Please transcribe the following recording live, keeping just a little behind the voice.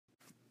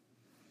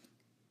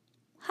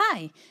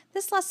Hi,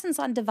 this lesson's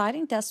on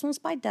dividing decimals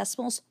by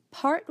decimals,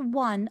 part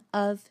 1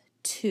 of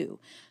 2.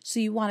 So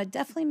you want to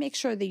definitely make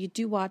sure that you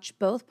do watch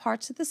both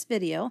parts of this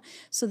video.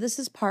 So this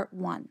is part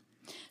 1.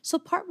 So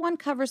part 1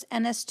 covers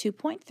NS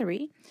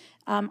 2.3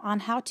 on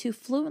how to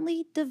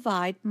fluently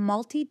divide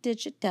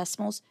multi-digit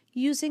decimals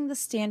using the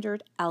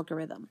standard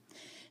algorithm.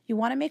 You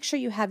want to make sure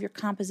you have your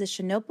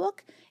composition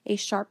notebook, a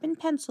sharpened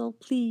pencil,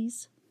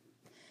 please.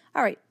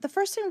 All right, the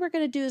first thing we're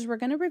going to do is we're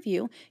going to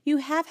review. You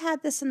have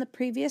had this in the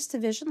previous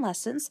division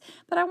lessons,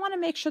 but I want to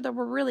make sure that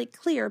we're really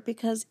clear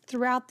because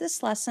throughout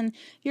this lesson,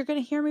 you're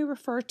going to hear me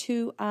refer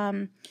to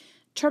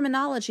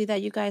terminology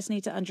that you guys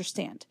need to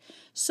understand.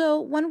 So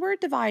when we're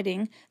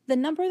dividing, the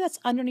number that's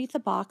underneath the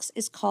box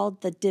is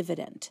called the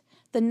dividend.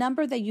 The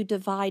number that you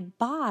divide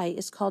by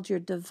is called your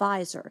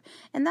divisor,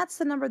 and that's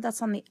the number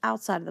that's on the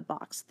outside of the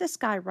box, this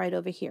guy right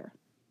over here.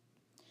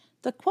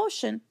 The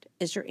quotient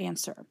is your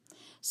answer.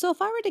 So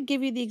if I were to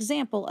give you the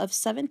example of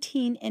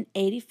 17 and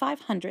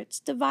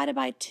 85/100 divided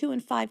by 2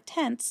 and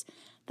 5/10,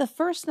 the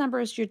first number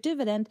is your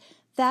dividend.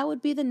 That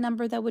would be the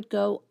number that would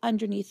go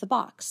underneath the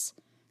box.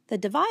 The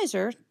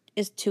divisor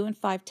is 2 and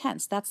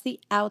 5/10. That's the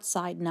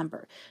outside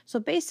number. So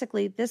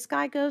basically this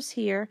guy goes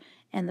here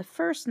and the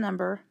first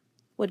number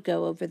would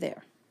go over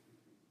there.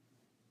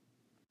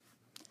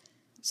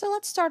 So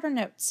let's start our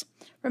notes.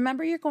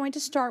 Remember, you're going to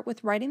start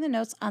with writing the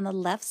notes on the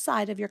left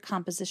side of your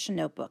composition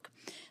notebook.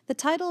 The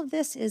title of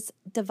this is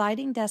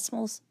Dividing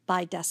Decimals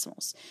by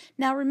Decimals.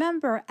 Now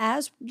remember,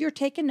 as you're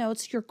taking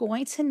notes, you're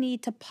going to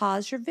need to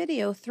pause your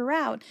video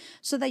throughout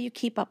so that you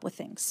keep up with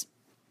things.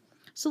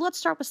 So let's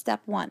start with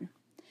step 1.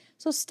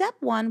 So step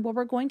 1, what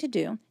we're going to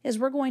do is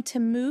we're going to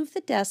move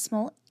the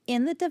decimal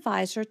in the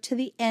divisor to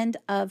the end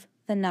of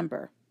the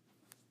number.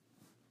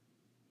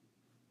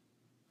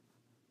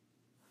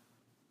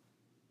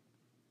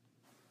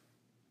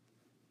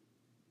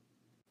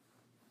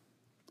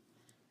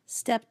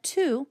 Step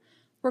 2,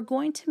 we're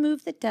going to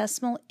move the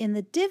decimal in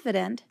the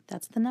dividend,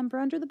 that's the number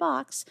under the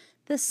box,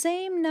 the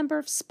same number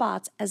of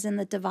spots as in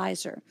the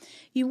divisor.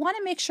 You want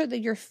to make sure that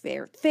you're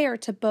fair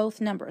to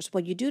both numbers.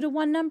 What you do to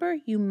one number,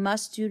 you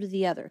must do to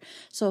the other.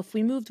 So if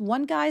we moved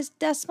one guy's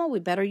decimal, we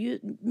better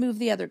move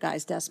the other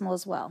guy's decimal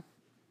as well.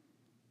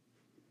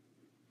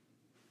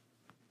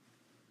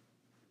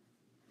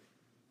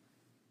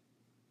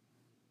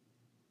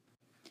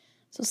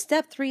 So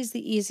step 3 is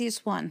the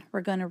easiest one.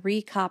 We're going to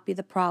recopy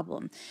the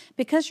problem.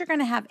 Because you're going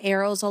to have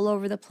arrows all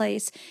over the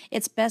place,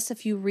 it's best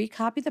if you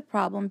recopy the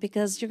problem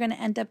because you're going to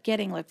end up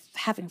getting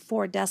having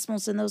 4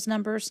 decimals in those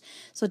numbers.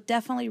 So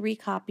definitely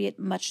recopy it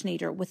much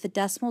neater with the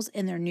decimals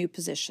in their new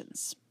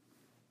positions.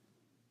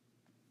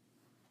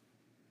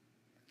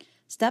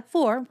 Step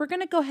 4, we're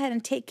going to go ahead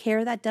and take care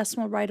of that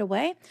decimal right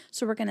away.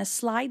 So we're going to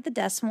slide the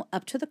decimal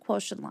up to the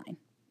quotient line.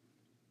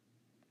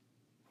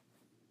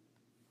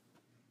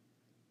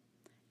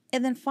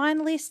 And then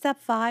finally,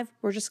 step 5,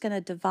 we're just going to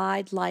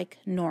divide like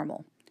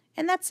normal.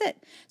 And that's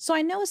it. So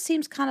I know it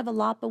seems kind of a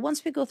lot, but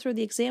once we go through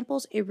the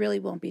examples, it really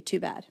won't be too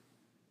bad.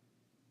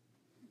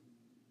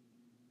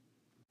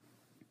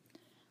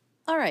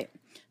 All right,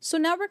 so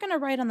now we're going to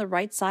write on the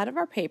right side of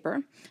our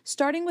paper,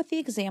 starting with the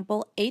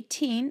example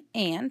 18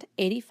 and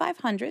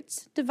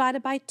 85/100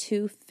 divided by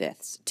 2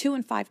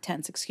 and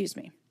 5/10, excuse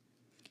me.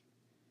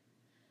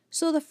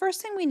 So the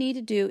first thing we need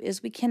to do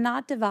is we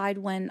cannot divide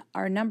when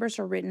our numbers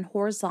are written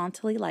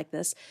horizontally like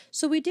this.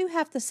 So we do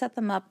have to set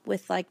them up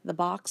with like the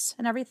box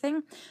and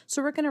everything.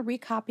 So we're going to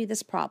recopy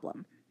this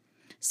problem.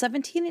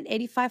 17 and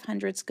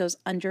 85/100 goes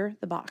under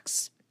the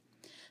box.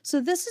 So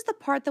this is the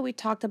part that we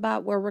talked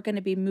about where we're going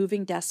to be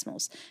moving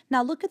decimals.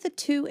 Now look at the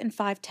 2 and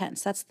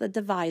 5/10. That's the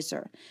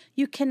divisor.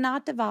 You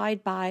cannot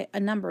divide by a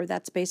number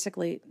that's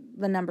basically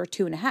the number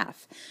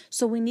 2.5.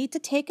 So we need to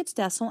take its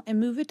decimal and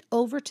move it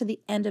over to the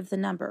end of the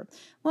number.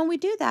 When we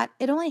do that,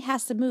 it only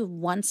has to move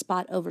one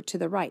spot over to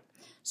the right.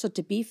 So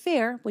to be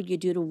fair, what you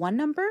do to one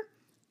number,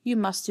 you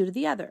must do to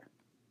the other.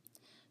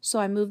 So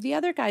I move the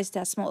other guy's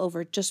decimal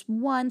over just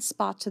one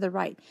spot to the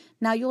right.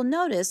 Now you'll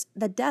notice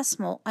the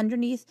decimal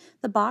underneath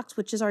the box,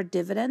 which is our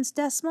dividends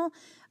decimal,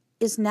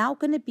 is now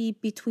going to be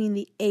between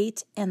the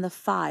 8 and the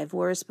 5,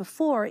 whereas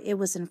before it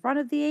was in front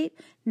of the 8,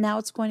 now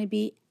it's going to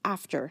be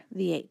after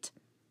the 8.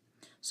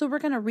 So we're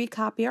going to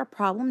recopy our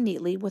problem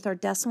neatly with our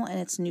decimal in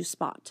its new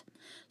spot.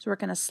 So we're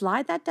going to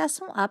slide that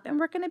decimal up and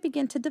we're going to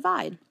begin to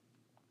divide.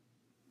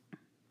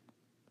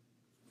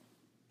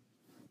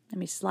 Let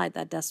me slide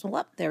that decimal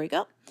up. There we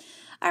go.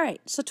 All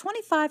right, so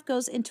 25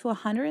 goes into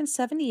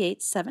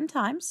 178 7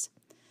 times.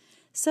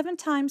 7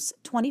 times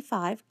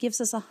 25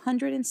 gives us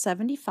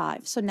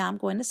 175. So now I'm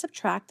going to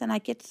subtract and I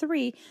get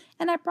 3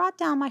 and I brought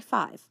down my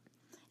 5.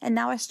 And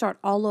now I start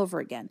all over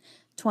again.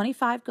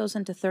 25 goes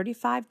into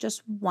 35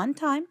 just one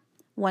time.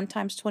 1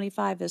 times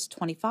 25 is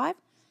 25.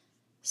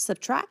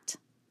 Subtract,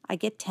 I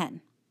get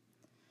 10.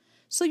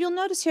 So you'll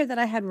notice here that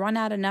I had run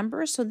out of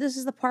numbers, so this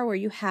is the part where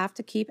you have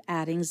to keep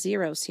adding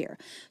zeros here.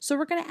 So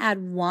we're going to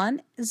add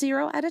 1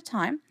 0 at a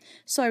time.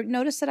 So I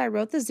noticed that I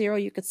wrote the 0,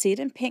 you could see it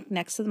in pink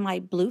next to my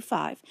blue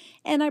 5,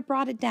 and I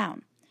brought it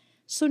down.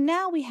 So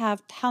now we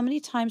have how many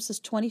times does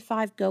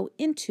 25 go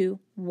into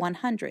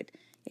 100?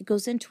 It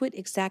goes into it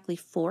exactly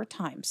 4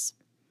 times.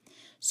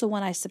 So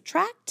when I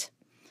subtract,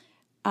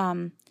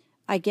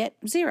 I get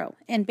 0.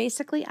 And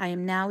basically, I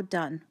am now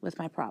done with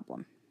my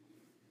problem.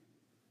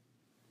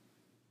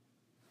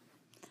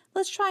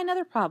 Let's try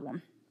another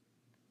problem.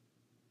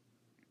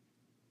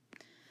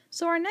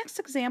 So our next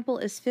example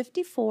is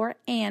 54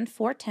 and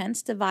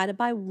 4/10 divided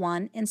by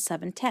 1 and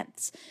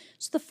 7/10.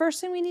 So the first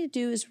thing we need to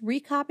do is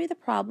recopy the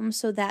problem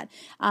so that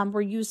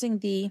we're using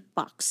the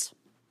box.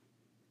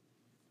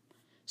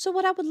 So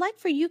what I would like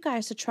for you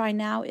guys to try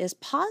now is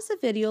pause the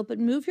video but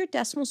move your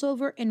decimals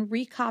over and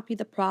recopy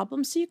the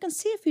problem so you can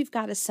see if we've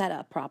got it set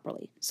up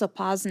properly. So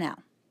pause now.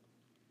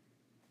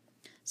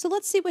 So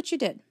let's see what you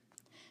did.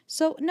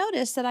 So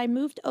notice that I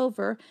moved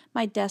over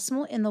my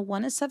decimal in the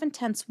 1 and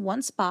 7/10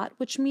 one spot,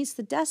 which means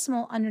the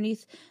decimal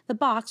underneath the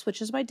box,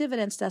 which is my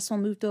dividends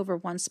decimal, moved over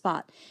 1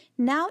 spot.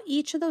 Now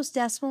each of those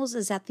decimals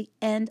is at the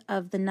end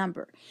of the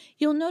number.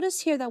 You'll notice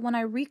here that when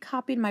I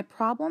recopied my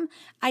problem,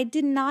 I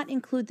did not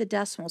include the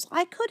decimals.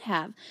 I could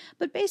have,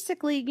 but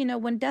basically,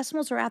 when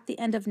decimals are at the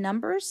end of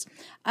numbers,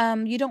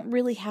 you don't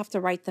really have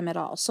to write them at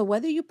all. So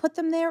whether you put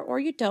them there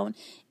or you don't,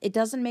 it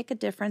doesn't make a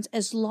difference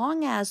as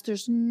long as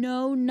there's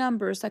no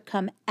numbers that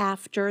come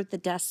after the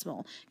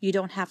decimal. You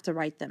don't have to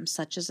write them,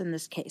 such as in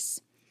this case.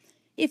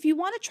 If you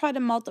want to try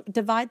to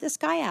divide this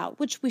guy out,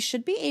 which we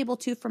should be able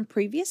to from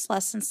previous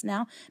lessons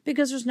now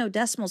because there's no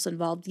decimals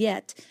involved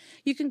yet,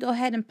 you can go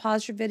ahead and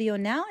pause your video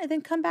now and then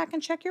come back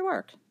and check your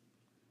work.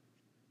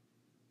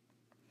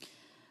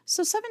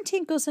 So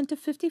 17 goes into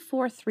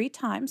 54 3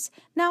 times.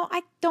 Now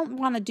I don't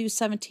want to do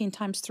 17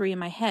 times 3 in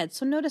my head,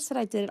 so notice that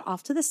I did it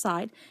off to the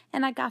side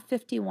and I got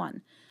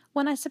 51.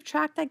 When I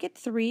subtract, I get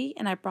 3,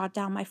 and I brought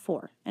down my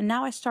 4. And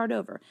now I start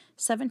over.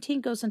 17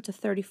 goes into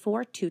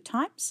 34 2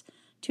 times.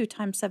 2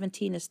 times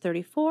 17 is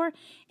 34,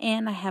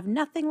 and I have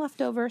nothing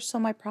left over, so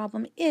my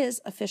problem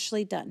is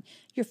officially done.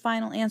 Your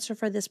final answer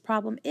for this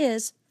problem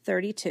is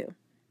 32.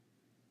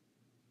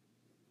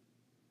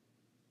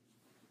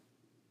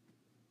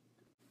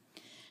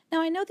 Now,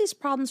 I know these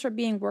problems are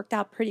being worked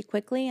out pretty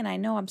quickly, and I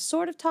know I'm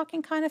sort of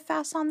talking kind of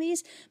fast on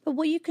these, but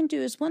what you can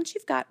do is once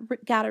you've got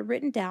it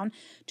written down,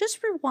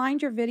 just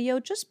rewind your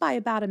video just by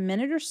about a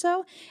minute or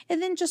so,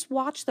 and then just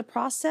watch the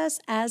process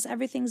as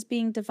everything's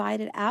being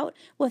divided out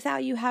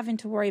without you having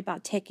to worry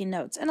about taking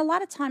notes. And a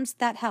lot of times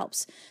that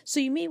helps. So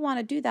you may want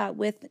to do that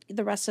with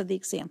the rest of the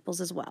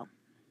examples as well.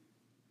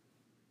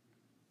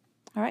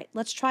 All right,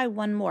 let's try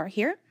one more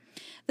here.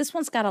 This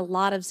one's got a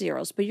lot of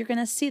zeros, but you're going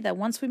to see that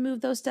once we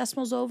move those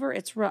decimals over,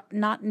 it's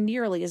not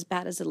nearly as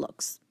bad as it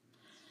looks.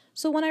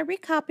 So when I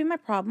recopy my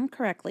problem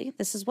correctly,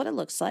 this is what it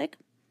looks like.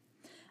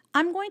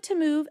 I'm going to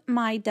move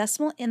my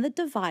decimal in the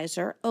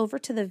divisor over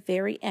to the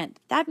very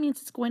end. That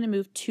means it's going to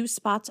move 2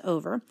 spots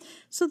over.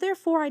 So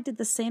therefore, I did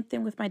the same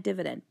thing with my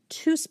dividend,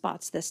 2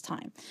 spots this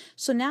time.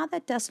 So now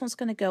that decimal is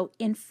going to go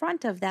in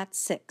front of that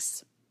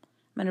 6.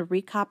 I'm going to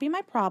recopy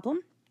my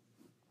problem.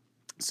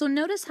 So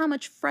notice how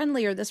much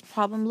friendlier this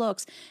problem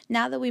looks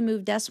now that we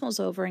moved decimals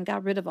over and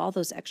got rid of all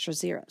those extra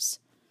zeros.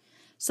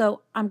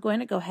 So I'm going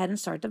to go ahead and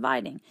start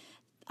dividing.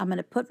 I'm going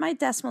to put my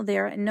decimal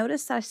there, and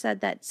notice I said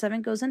that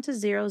 7 goes into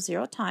 0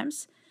 0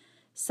 times,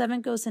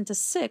 7 goes into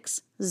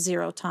 6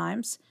 0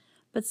 times,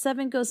 but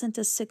 7 goes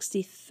into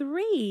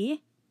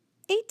 63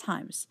 8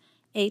 times.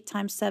 8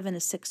 times 7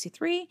 is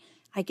 63.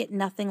 I get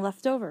nothing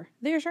left over.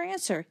 There's your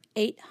answer,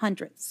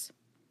 8/100ths.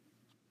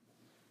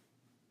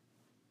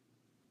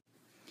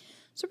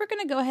 So we're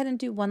going to go ahead and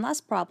do one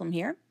last problem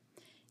here.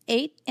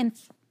 8 and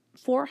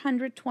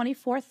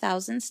 424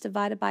 thousandths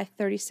divided by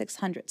 36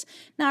 hundredths.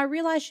 Now I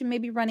realize you may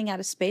be running out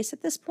of space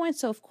at this point,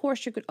 so of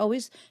course you could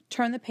always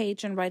turn the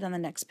page and write on the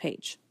next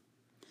page.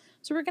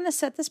 So we're going to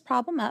set this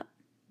problem up.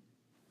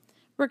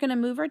 We're going to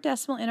move our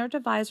decimal in our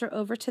divisor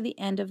over to the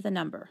end of the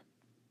number.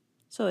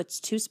 So it's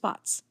 2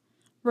 spots.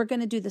 We're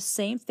going to do the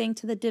same thing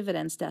to the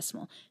dividends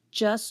decimal,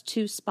 just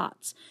 2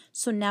 spots.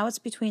 So now it's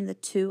between the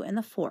 2 and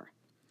the 4.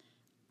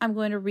 I'm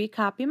going to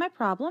recopy my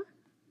problem.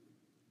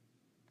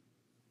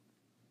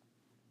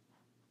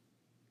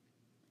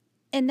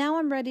 And now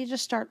I'm ready to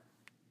start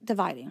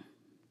dividing.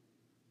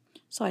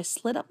 So I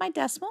slid up my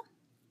decimal.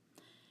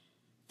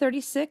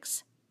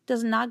 36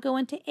 does not go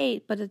into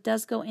 8, but it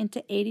does go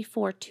into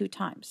 84 2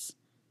 times.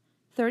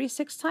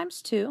 36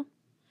 times 2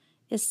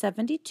 is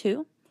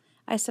 72.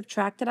 I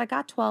subtracted, I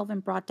got 12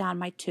 and brought down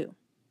my 2.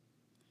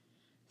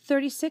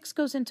 36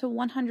 goes into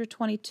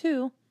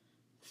 122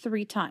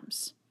 3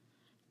 times.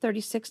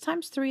 36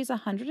 times 3 is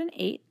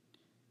 108.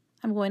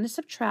 I'm going to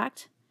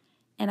subtract,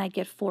 and I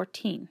get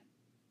 14.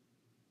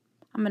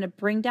 I'm going to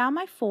bring down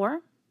my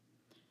 4.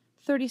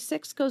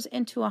 36 goes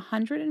into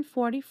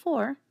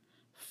 144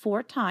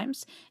 4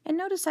 times. And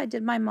notice I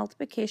did my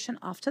multiplication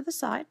off to the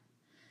side.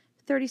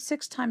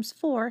 36 times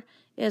 4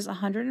 is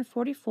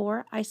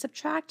 144. I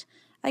subtract,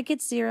 I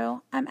get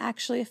 0. I'm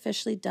actually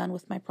officially done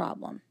with my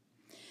problem.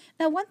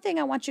 Now, one thing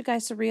I want you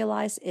guys to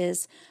realize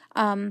is,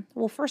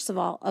 well, first of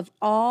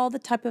all the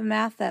type of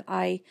math that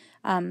I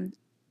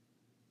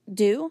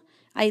do,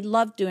 I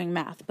love doing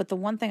math, but the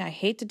one thing I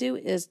hate to do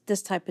is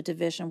this type of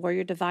division where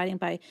you're dividing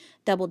by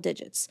double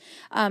digits.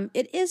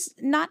 It is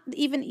not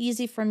even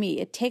easy for me.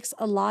 It takes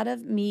a lot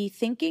of me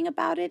thinking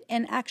about it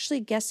and actually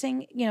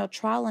guessing,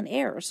 trial and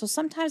error. So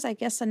sometimes I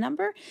guess a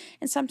number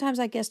and sometimes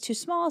I guess too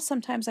small,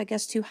 sometimes I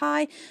guess too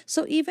high.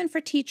 So even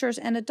for teachers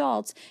and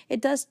adults,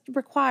 it does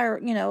require,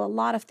 a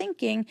lot of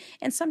thinking,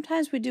 and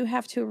sometimes we do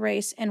have to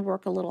erase and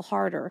work a little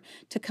harder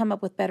to come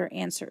up with better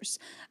answers.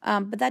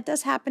 But that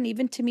does happen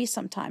even to me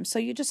sometimes. So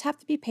you just have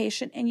to be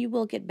patient and you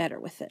will get better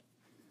with it.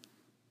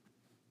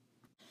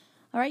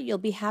 All right, you'll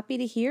be happy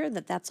to hear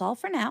that that's all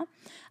for now.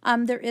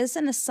 There is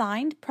an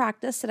assigned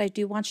practice that I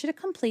do want you to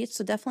complete,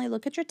 so definitely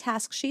look at your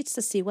task sheets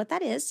to see what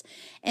that is.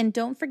 And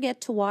don't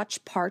forget to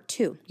watch part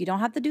 2. You don't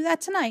have to do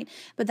that tonight,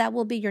 but that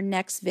will be your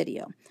next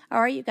video.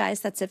 All right, you guys,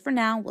 that's it for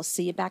now. We'll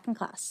see you back in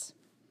class.